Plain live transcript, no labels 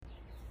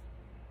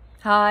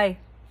Hi,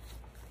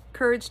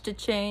 Courage to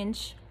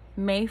Change,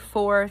 May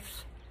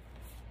 4th.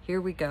 Here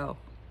we go.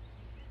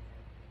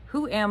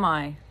 Who am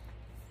I?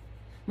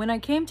 When I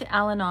came to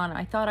Al-Anon,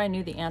 I thought I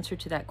knew the answer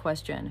to that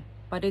question,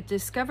 but I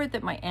discovered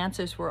that my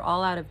answers were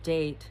all out of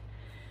date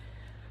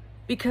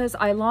because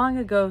I long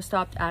ago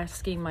stopped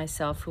asking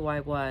myself who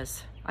I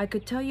was. I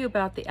could tell you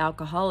about the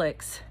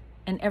alcoholics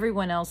and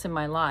everyone else in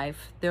my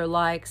life, their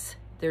likes,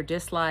 their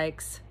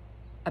dislikes,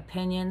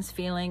 opinions,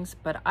 feelings,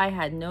 but I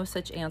had no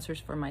such answers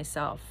for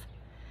myself.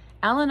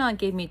 Al-Anon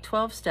gave me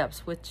 12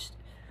 steps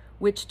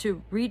which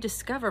to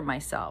rediscover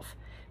myself.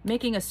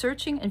 Making a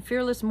searching and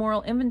fearless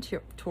moral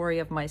inventory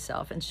of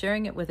myself and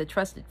sharing it with a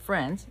trusted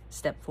friend,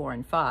 step 4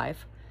 and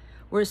 5,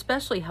 were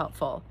especially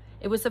helpful.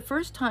 It was the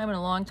first time in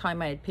a long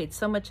time I had paid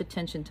so much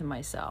attention to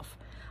myself.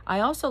 I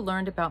also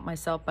learned about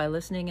myself by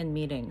listening in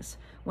meetings.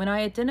 When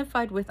I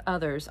identified with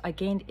others, I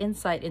gained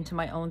insight into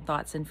my own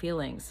thoughts and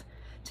feelings.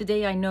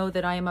 Today I know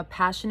that I am a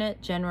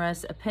passionate,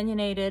 generous,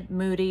 opinionated,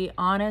 moody,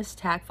 honest,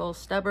 tactful,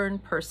 stubborn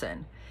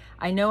person.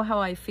 I know how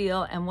I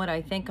feel and what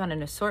I think on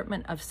an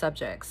assortment of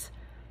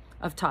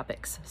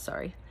topics,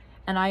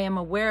 and I am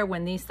aware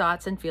when these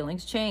thoughts and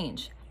feelings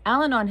change.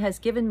 Al-Anon has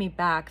given me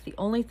back the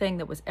only thing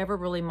that was ever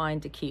really mine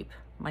to keep,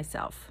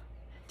 myself.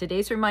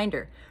 Today's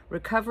reminder,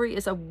 recovery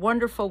is a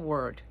wonderful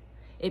word.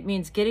 It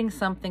means getting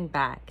something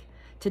back.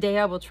 Today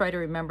I will try to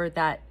remember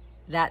that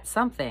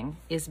something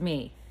is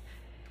me.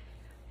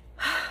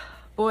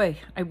 Boy,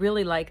 I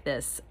really like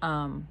this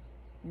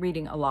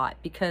reading a lot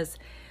because,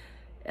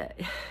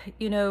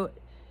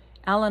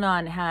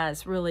 Al-Anon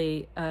has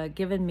really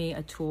given me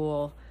a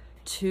tool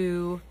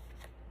to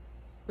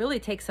really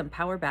take some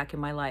power back in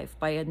my life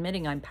by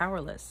admitting I'm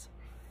powerless.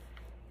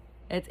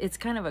 It's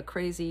kind of a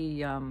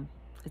crazy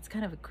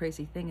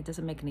thing. It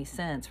doesn't make any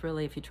sense,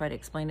 really, if you try to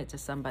explain it to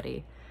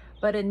somebody.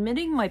 But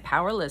admitting my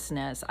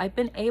powerlessness, I've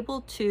been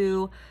able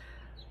to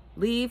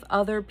leave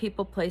other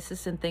people,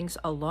 places, and things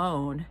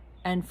alone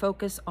and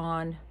focus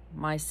on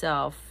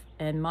myself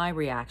and my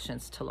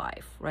reactions to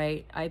life,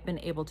 right? I've been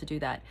able to do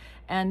that.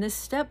 And this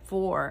step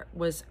 4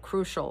 was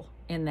crucial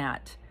in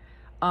that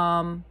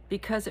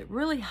because it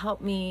really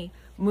helped me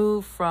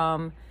move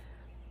from,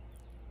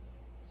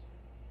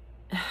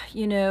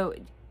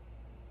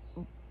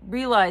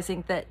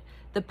 realizing that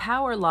the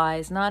power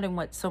lies not in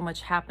what so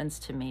much happens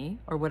to me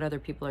or what other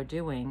people are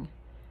doing,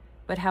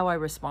 but how I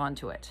respond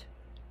to it.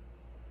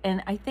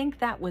 And I think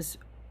that was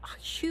a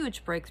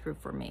huge breakthrough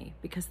for me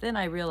because then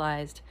I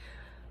realized,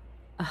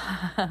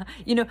 I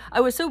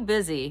was so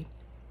busy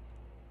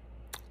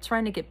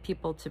trying to get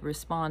people to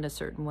respond a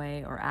certain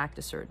way or act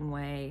a certain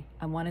way.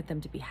 I wanted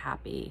them to be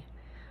happy.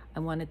 I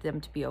wanted them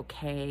to be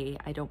okay.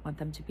 I don't want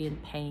them to be in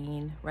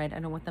pain, right? I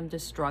don't want them to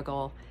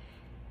struggle.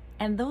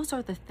 And those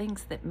are the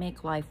things that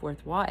make life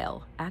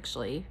worthwhile,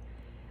 actually.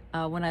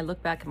 When I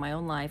look back at my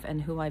own life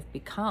and who I've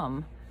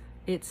become,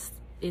 it's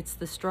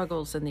the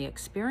struggles and the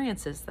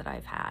experiences that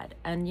I've had.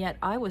 And yet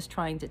I was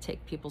trying to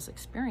take people's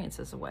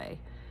experiences away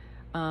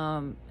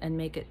and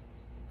make it,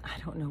 I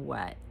don't know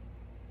what,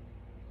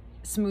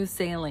 smooth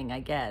sailing, I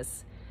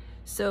guess.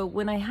 So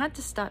when I had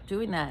to stop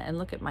doing that and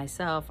look at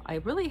myself, I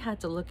really had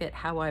to look at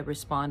how I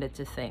responded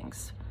to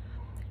things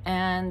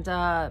and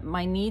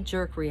my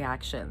knee-jerk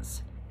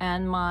reactions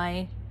and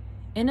my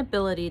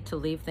inability to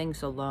leave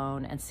things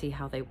alone and see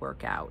how they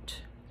work out.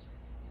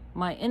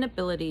 My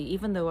inability,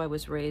 even though I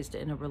was raised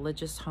in a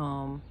religious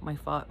home,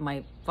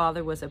 my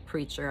father was a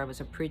preacher, I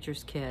was a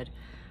preacher's kid,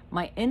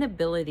 my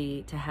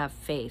inability to have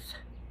faith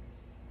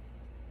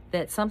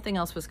that something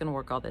else was going to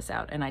work all this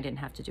out and I didn't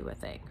have to do a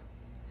thing.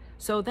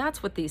 So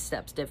that's what these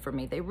steps did for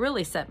me. They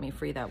really set me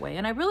free that way.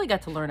 And I really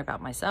got to learn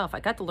about myself. I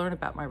got to learn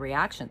about my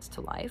reactions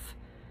to life.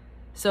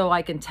 So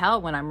I can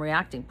tell when I'm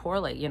reacting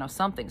poorly,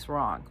 something's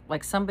wrong.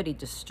 Like somebody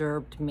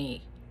disturbed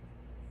me.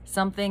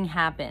 Something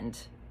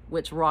happened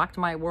which rocked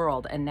my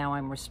world, and now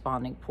I'm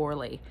responding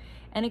poorly.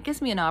 And it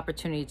gives me an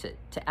opportunity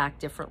to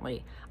act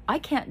differently. I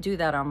can't do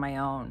that on my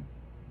own.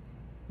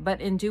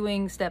 But in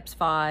doing steps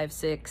 5,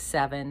 6,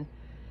 7,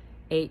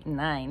 8, and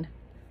 9,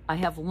 I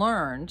have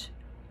learned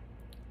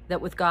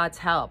that with God's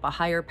help, a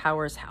higher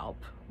power's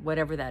help,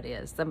 whatever that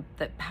is, the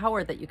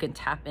power that you can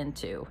tap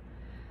into,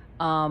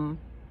 that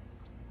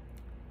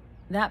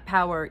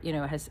power,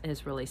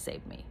 has really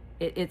saved me.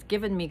 It's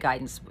given me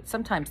guidance.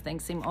 Sometimes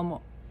things seem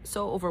almost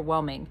so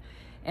overwhelming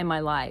in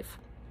my life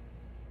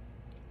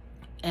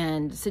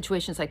and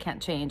situations I can't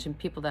change and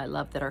people that I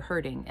love that are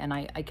hurting and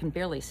I can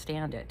barely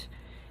stand it.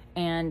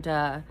 And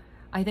I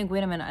think,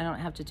 wait a minute, I don't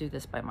have to do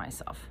this by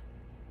myself.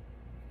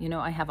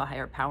 I have a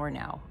higher power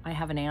now. I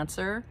have an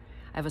answer.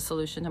 I have a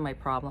solution to my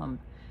problem,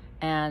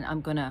 and I'm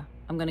gonna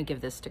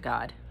give this to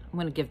God. I'm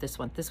gonna give this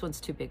one. This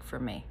one's too big for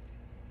me.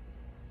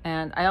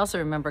 And I also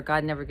remember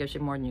God never gives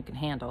you more than you can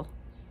handle.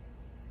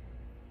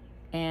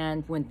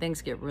 And when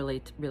things get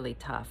really, really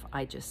tough,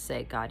 I just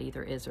say God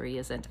either is or he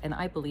isn't, and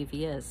I believe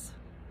he is.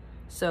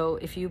 So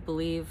if you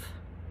believe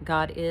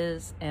God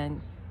is and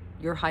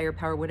your higher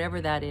power,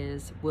 whatever that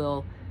is,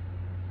 will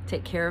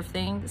take care of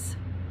things,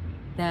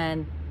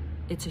 then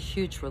it's a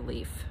huge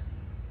relief.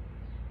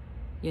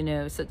 You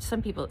know, so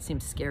some people it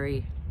seems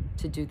scary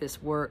to do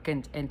this work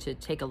and to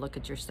take a look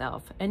at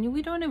yourself. And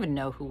we don't even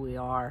know who we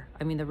are.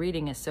 I mean, the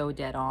reading is so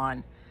dead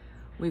on.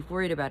 We've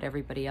worried about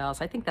everybody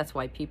else. I think that's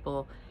why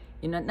people,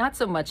 you know, not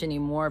so much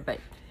anymore, but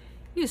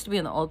it used to be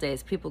in the old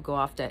days,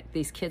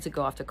 these kids would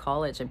go off to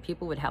college and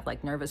people would have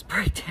like nervous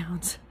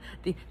breakdowns.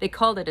 They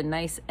called it a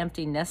nice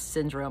empty nest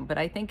syndrome, but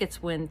I think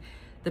it's when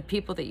the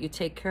people that you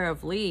take care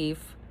of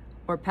leave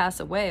or pass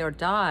away or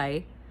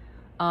die,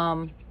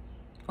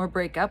 or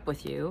break up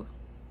with you,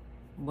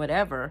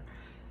 whatever.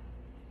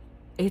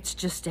 It's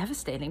just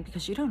devastating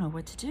because you don't know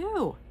what to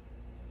do.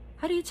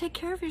 How do you take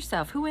care of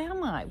yourself? Who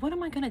am I? What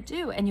am I going to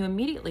do? And you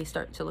immediately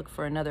start to look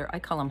for another, I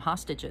call them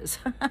hostages.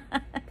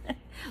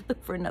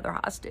 Look for another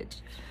hostage.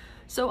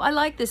 So I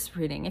like this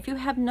reading. If you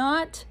have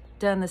not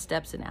done the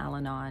steps in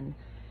Al-Anon,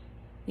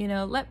 you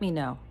know, let me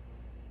know.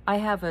 I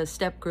have a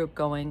step group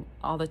going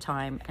all the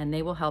time, and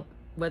they will help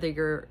whether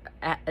your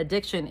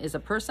addiction is a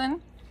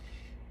person,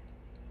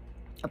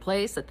 a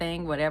place, a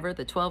thing, whatever.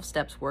 The 12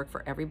 steps work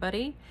for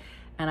everybody.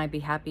 And I'd be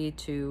happy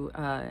to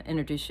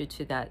introduce you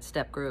to that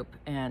step group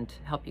and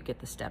help you get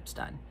the steps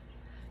done.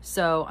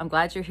 So I'm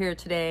glad you're here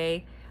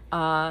today.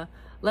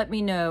 Let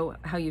me know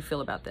how you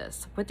feel about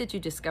this. What did you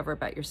discover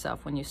about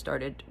yourself when you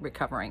started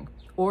recovering?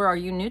 Or are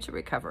you new to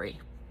recovery?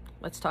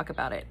 Let's talk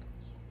about it.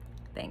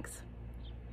 Thanks.